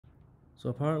So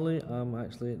apparently I'm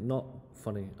actually not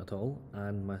funny at all,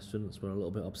 and my students were a little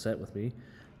bit upset with me.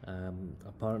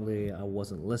 Apparently I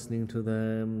wasn't listening to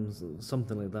them,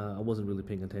 something like that. I wasn't really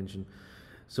paying attention.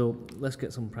 So let's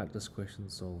get some practice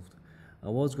questions solved. I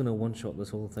was going to one-shot this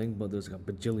whole thing, but there's a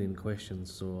bajillion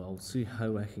questions, so I'll see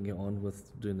how I can get on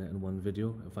with doing it in one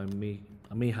video. If I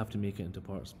may have to make it into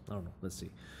parts. I don't know, let's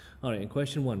see. Alright, in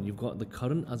question 1, you've got the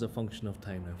current as a function of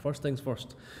time. Now, first things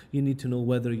first, you need to know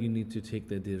whether you need to take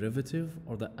the derivative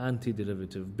or the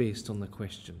antiderivative based on the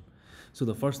question. So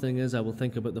the first thing is I will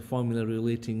think about the formula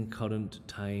relating current,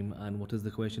 time, and what is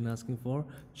the question asking for?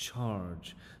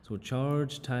 Charge. So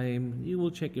charge, time, you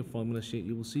will check your formula sheet,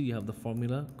 you will see you have the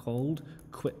formula called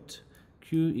QUIT.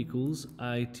 Q equals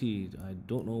IT. I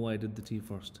don't know why I did the T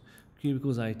first. Q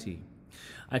equals IT.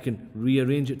 I can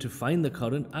rearrange it to find the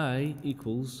current. I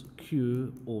equals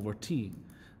Q over T.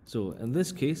 So in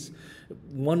this case,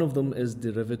 one of them is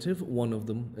derivative, one of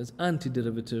them is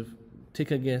antiderivative.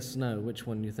 Take a guess now which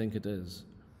one you think it is.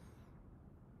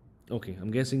 Okay,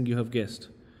 I'm guessing you have guessed.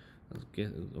 Okay,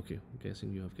 I'm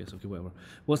guessing you have guessed. Okay, whatever.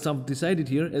 What I've decided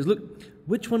here is, look,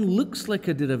 which one looks like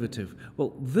a derivative?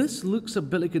 Well, this looks a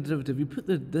bit like a derivative. You put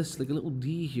this like a little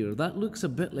d here. That looks a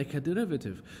bit like a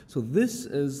derivative. So this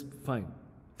is fine.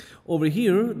 Over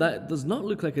here, that does not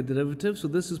look like a derivative, so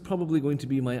this is probably going to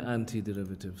be my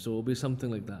antiderivative. So it'll be something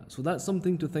like that. So that's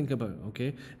something to think about,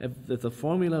 okay? If the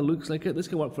formula looks like it, this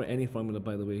can work for any formula,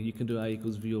 by the way. You can do I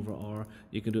equals V over R.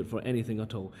 You can do it for anything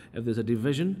at all. If there's a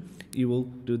division, you will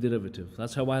do derivative.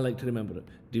 That's how I like to remember it.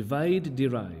 Divide,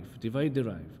 derive. Divide,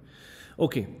 derive.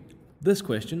 Okay, this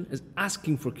question is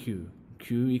asking for Q.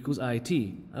 Q equals IT.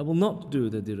 I will not do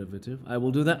the derivative. I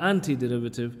will do the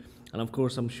antiderivative. And of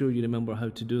course, I'm sure you remember how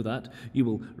to do that. You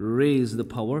will raise the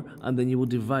power, and then you will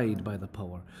divide by the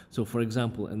power. So for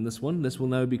example, in this one, this will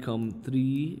now become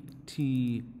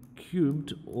 3t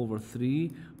cubed over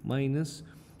 3 minus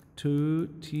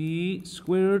 2t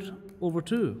squared over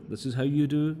 2. This is how you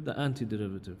do the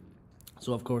antiderivative.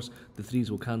 So of course, the 3's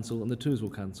will cancel and the 2's will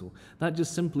cancel. That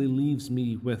just simply leaves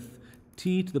me with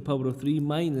t to the power of 3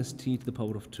 minus t to the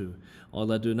power of 2.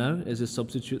 All I do now is just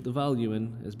substitute the value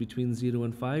in as between 0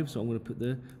 and 5, so I'm going to put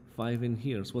the 5 in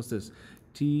here. So what's this?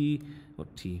 This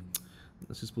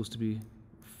is supposed to be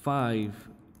 5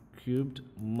 cubed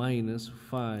minus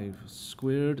 5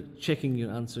 squared. Checking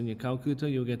your answer in your calculator,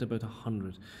 you'll get about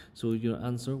 100. So your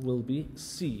answer will be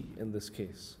C in this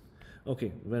case.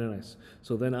 Okay, very nice.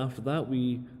 So then after that,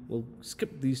 we will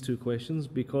skip these two questions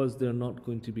because they're not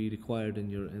going to be required in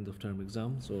your end of term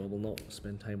exam, so I will not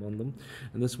spend time on them.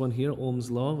 And this one here,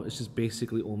 Ohm's law, it's just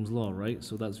basically Ohm's law, right?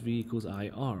 So that's V equals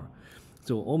IR.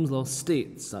 So Ohm's law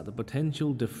states that the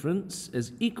potential difference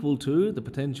is equal to the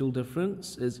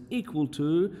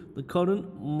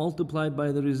current multiplied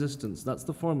by the resistance. That's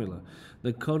the formula.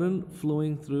 The current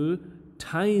flowing through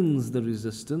times the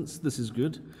resistance. This is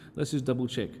good. Let's just double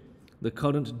check. The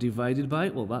current divided by,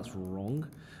 well, that's wrong.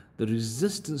 The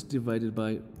resistance divided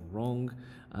by, wrong.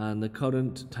 And the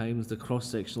current times the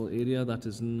cross-sectional area, that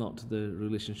is not the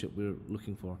relationship we're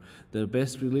looking for. The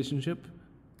best relationship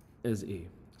is A.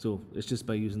 So it's just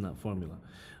by using that formula.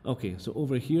 Okay, so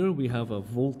over here we have a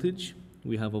voltage,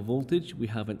 we have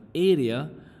an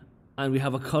area, and we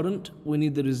have a current. We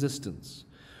need the resistance.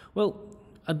 Well,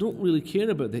 I don't really care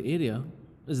about the area.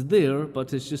 Is there,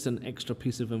 but it's just an extra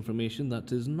piece of information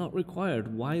that is not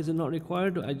required. Why is it not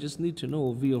required? I just need to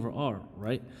know V over R,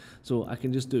 right? So I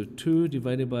can just do 2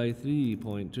 divided by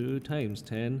 3.2 times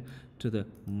 10 to the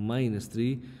minus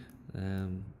 3.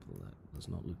 That does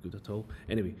not look good at all.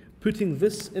 Anyway, putting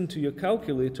this into your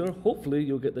calculator, hopefully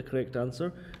you'll get the correct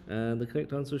answer. And the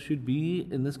correct answer should be,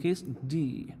 in this case,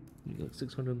 D. You get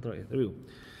 630. There we go.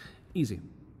 Easy.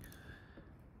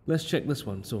 Let's check this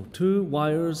one. So 2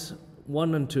 wires,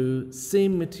 1 and 2,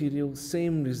 same material,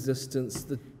 same resistance,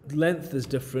 the length is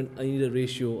different. I need a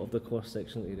ratio of the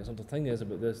cross-sectional area. So the thing is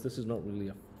about this is not really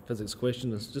a physics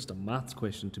question, it's just a maths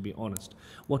question, to be honest.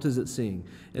 What is it saying?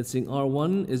 It's saying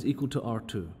R1 is equal to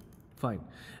R2. Fine.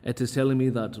 It is telling me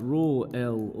that rho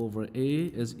L over A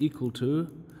is equal to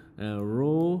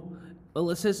rho, well,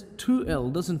 it says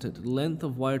 2L, doesn't it? Length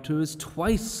of wire 2 is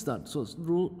twice that, so it's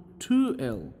rho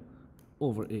 2L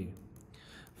over A.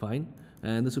 Fine.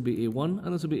 And this will be A1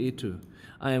 and this will be A2.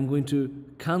 I am going to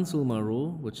cancel my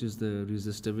rho, which is the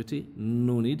resistivity,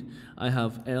 no need. I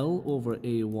have L over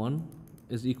A1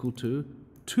 is equal to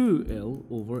 2L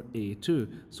over A2.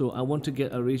 So I want to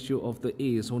get a ratio of the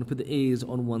A's. So I want to put the A's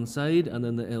on one side and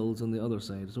then the L's on the other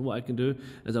side. So what I can do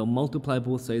is I'll multiply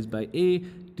both sides by A,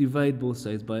 divide both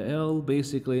sides by L.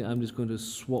 Basically, I'm just going to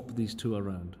swap these two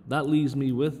around. That leaves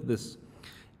me with this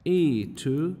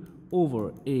A2 over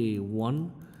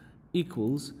A1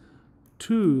 equals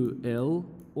 2L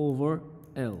over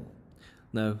L.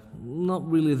 Now, not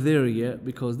really there yet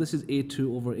because this is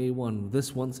A2 over A1.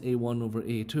 This wants A1 over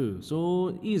A2.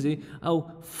 So easy,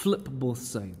 I'll flip both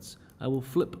sides. I will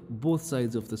flip both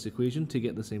sides of this equation to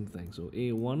get the same thing. So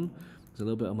A1, there's a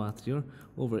little bit of math here,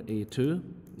 over A2.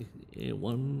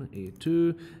 A1,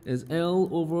 A2 is L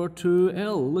over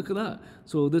 2L. Look at that.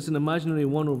 So there's an imaginary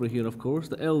 1 over here, of course.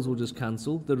 The L's will just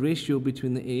cancel. The ratio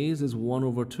between the A's is 1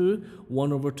 over 2.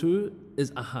 1 over 2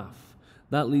 is a half.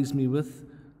 That leaves me with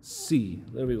C.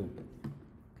 There we go.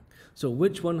 So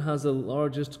which one has the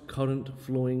largest current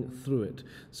flowing through it?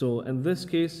 So in this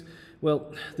case,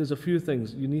 well, there's a few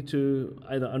things. You need to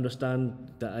either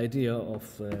understand the idea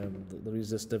of the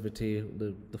resistivity,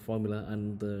 the formula,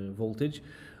 and the voltage,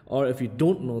 or if you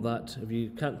don't know that, if you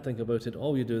can't think about it,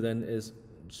 all you do then is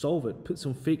solve it. Put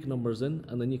some fake numbers in,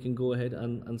 and then you can go ahead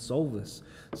and solve this.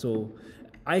 So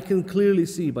I can clearly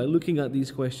see by looking at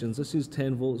these questions, this is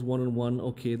 10 volts, 1 and 1,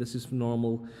 okay, this is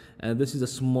normal, this is a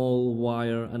small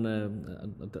wire and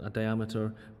a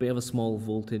diameter, but you have a small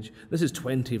voltage. This is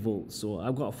 20 volts, so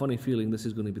I've got a funny feeling this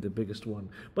is going to be the biggest one.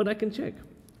 But I can check.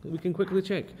 We can quickly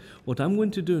check. What I'm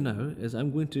going to do now is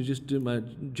I'm going to just do my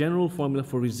general formula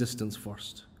for resistance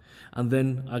first, and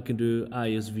then I can do I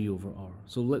is V over R.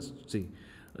 So let's see.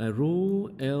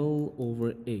 Rho L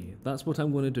over A. That's what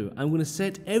I'm going to do. I'm going to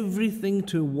set everything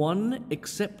to 1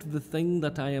 except the thing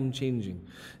that I am changing,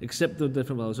 except the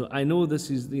different values. So I know this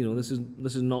is, this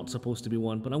is not supposed to be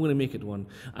 1, but I'm going to make it 1.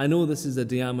 I know this is a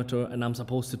diameter and I'm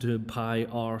supposed to do pi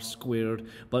r squared,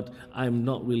 but I'm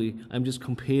not really, I'm just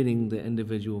comparing the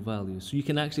individual values. So you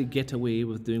can actually get away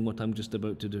with doing what I'm just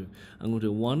about to do. I'm going to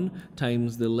do 1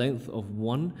 times the length of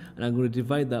 1, and I'm going to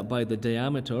divide that by the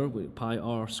diameter, with pi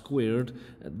r squared.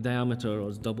 Diameter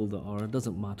is double the r, it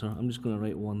doesn't matter. I'm just going to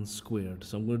write 1 squared.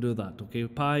 So I'm going to do that, okay?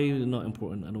 Pi is not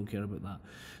important, I don't care about that.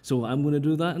 So I'm going to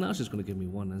do that, and that's just going to give me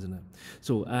 1, isn't it?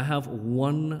 So I have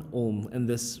 1 ohm in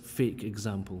this fake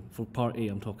example. For part A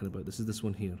I'm talking about, this is this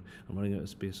one here. I'm running out of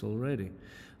space already.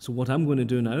 So what I'm going to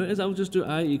do now is I'll just do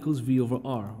I equals V over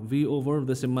R. V over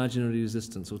this imaginary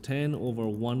resistance. So 10 over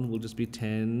 1 will just be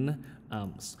 10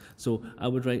 amps. So I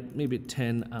would write maybe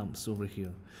 10 amps over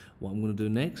here. What I'm going to do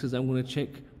next is I'm going to check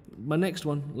my next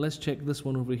one. Let's check this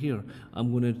one over here. I'm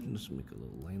going to just make a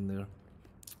little line there.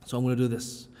 So I'm going to do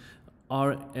this.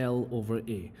 RL over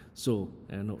A. So,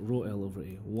 not rho L over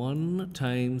A. 1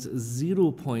 times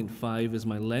 0.5 is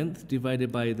my length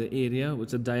divided by the area, which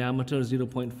is a diameter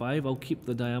 0.5. I'll keep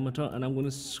the diameter and I'm going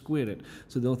to square it.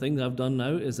 So the only thing that I've done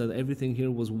now is that everything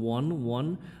here was 1,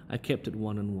 1. I kept it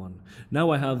 1 and 1.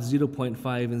 Now I have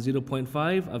 0.5 and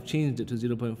 0.5. I've changed it to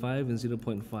 0.5 and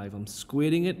 0.5. I'm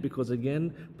squaring it because,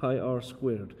 again, pi r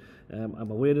squared.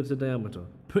 I'm aware it's a diameter.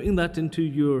 Putting that into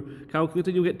your calculator,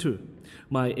 you'll get 2.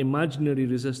 My imaginary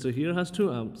resistor here has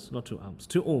 2 amps, not 2 amps,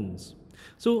 2 ohms.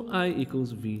 So I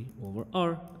equals V over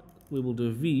R. We will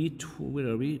do V, where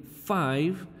are we?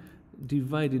 5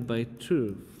 divided by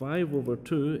 2. 5 over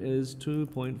 2 is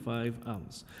 2.5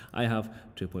 amps. I have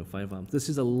 2.5 amps. This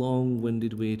is a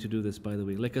long-winded way to do this, by the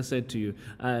way. Like I said to you,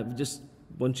 just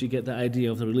once you get the idea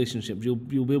of the relationship, you'll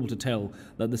be able to tell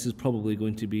that this is probably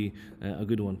going to be a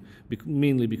good one,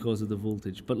 mainly because of the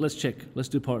voltage. But let's check. Let's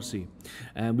do part C.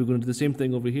 We're going to do the same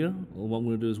thing over here. What I'm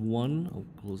going to do is 1, I'll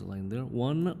close the line there,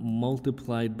 1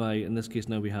 multiplied by, in this case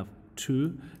now we have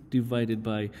 2, divided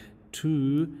by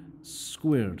 2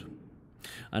 squared.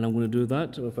 And I'm going to do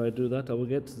that. If I do that, I will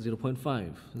get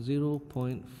 0.5.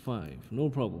 0.5, no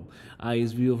problem. I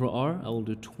is V over R. I will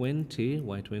do 20,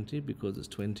 why 20? Because it's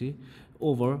 20,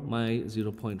 over my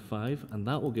 0.5, and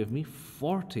that will give me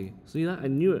 40. See that? I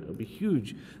knew it would be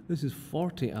huge. This is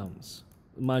 40 amps.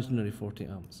 Imaginary 40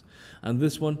 amps. And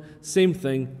this one, same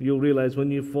thing. You'll realize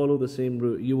when you follow the same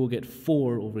route, you will get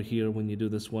 4 over here when you do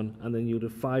this one, and then you'll do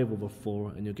 5 over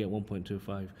 4, and you'll get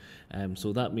 1.25.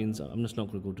 So that means, I'm just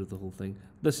not going to go do the whole thing.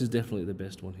 This is definitely the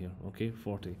best one here, okay,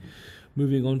 40.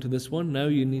 Moving on to this one, now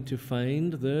you need to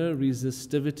find the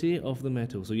resistivity of the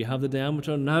metal. So you have the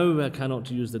diameter, now I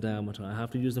cannot use the diameter, I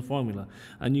have to use the formula.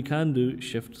 And you can do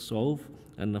shift solve,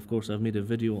 and of course I've made a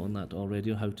video on that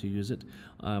already, on how to use it.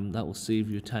 That will save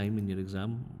you time in your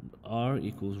exam. R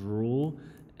equals rho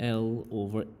L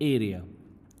over area.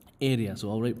 Area, so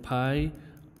I'll write pi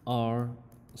r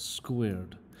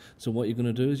squared. So what you're going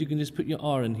to do is you can just put your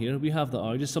r in here. We have the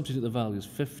r, just substitute the values.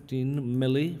 15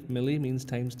 milli means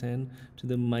times 10 to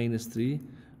the minus 3.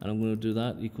 And I'm going to do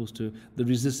that equals to, the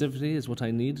resistivity is what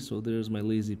I need, so there's my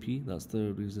lazy p, that's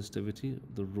the resistivity,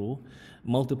 the rho,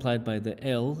 multiplied by the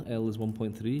L is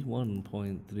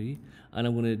 1.3, and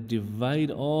I'm going to divide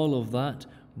all of that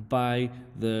by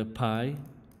the pi,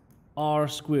 r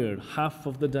squared, half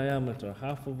of the diameter,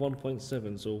 half of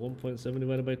 1.7, so 1.7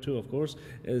 divided by 2, of course,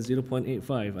 is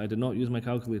 0.85. I did not use my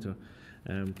calculator.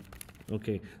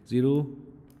 Okay,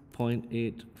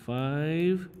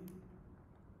 0.85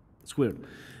 squared.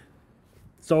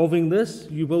 Solving this,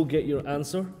 you will get your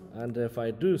answer, and if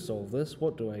I do solve this,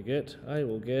 what do I get? I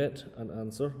will get an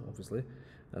answer, obviously,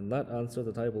 and that answer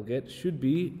that I will get should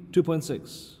be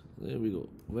 2.6. There we go,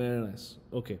 very nice.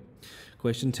 Okay,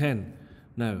 question 10.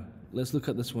 Now, let's look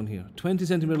at this one here. 20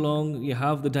 centimeter long, you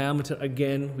have the diameter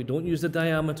again. We don't use the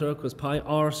diameter because pi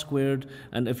r squared,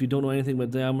 and if you don't know anything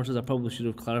about diameters, I probably should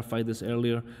have clarified this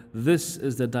earlier. This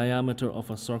is the diameter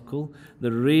of a circle. The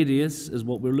radius is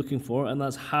what we're looking for, and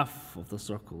that's half of the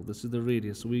circle. This is the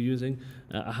radius, so we're using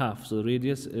a half. So the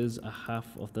radius is a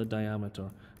half of the diameter.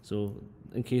 So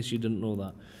in case you didn't know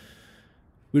that.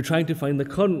 We're trying to find the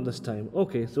current this time.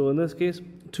 Okay, so in this case,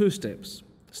 2 steps.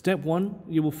 Step 1,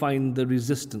 you will find the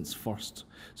resistance first.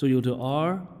 So you'll do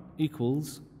R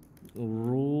equals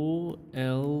rho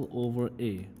L over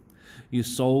A. You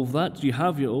solve that, you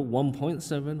have your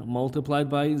 1.7 multiplied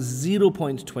by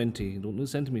 0.20, don't do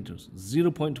centimeters,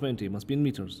 0.20, must be in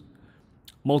meters,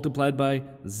 multiplied by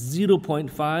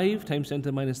 0.5 times 10 to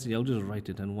the minus 3. I'll just write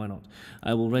it in, why not?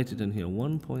 I will write it in here,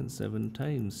 1.7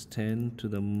 times 10 to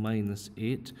the minus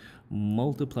 8,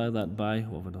 multiply that by,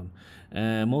 what have I done?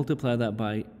 Multiply that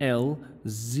by L,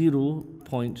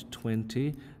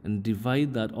 0.20, and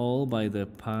divide that all by the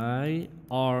pi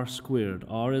r squared.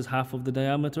 R is half of the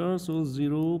diameter, so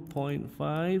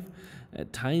 0.5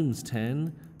 times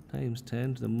 10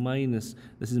 to the minus,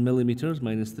 this is millimeters,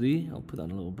 minus 3. I'll put that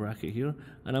in a little bracket here,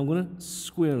 and I'm going to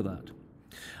square that.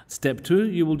 Step 2,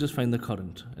 you will just find the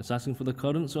current. It's asking for the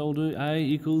current, so I'll do I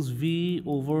equals V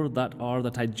over that R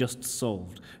that I just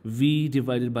solved. V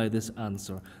divided by this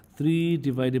answer. 3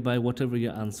 divided by whatever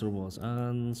your answer was.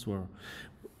 Answer.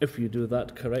 If you do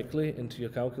that correctly into your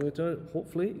calculator,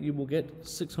 hopefully you will get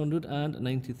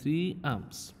 693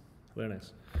 amps. Very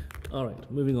nice. All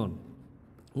right, moving on.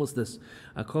 What's this?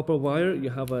 A copper wire, you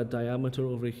have a diameter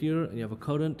over here, and you have a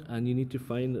current, and you need to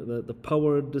find the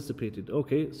power dissipated.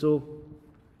 Okay, so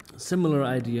similar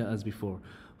idea as before.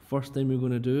 First thing we're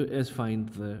going to do is find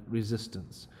the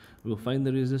resistance. We'll find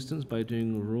the resistance by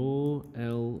doing rho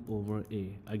L over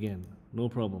A. Again, no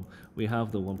problem. We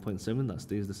have the 1.7, that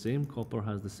stays the same. Copper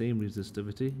has the same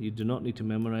resistivity. You do not need to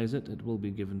memorize it. It will be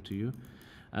given to you.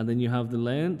 And then you have the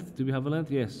length. Do we have a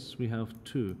length? Yes, we have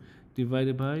 2.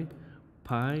 Divided by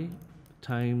pi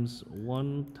times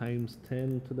 1 times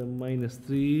 10 to the minus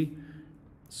 3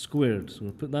 squared. So I'm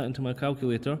going to put that into my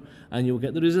calculator, and you'll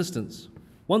get the resistance.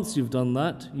 Once you've done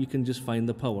that, you can just find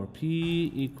the power.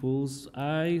 P equals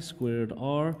I squared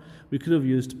R. We could have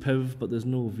used PIV, but there's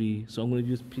no V, so I'm going to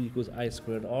use P equals I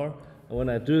squared R. And when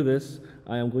I do this,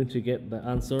 I am going to get the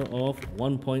answer of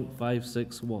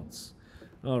 1.56 watts.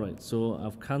 All right, so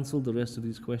I've cancelled the rest of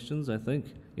these questions, I think.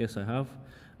 Yes, I have.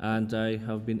 And I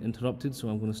have been interrupted, so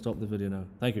I'm going to stop the video now.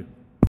 Thank you.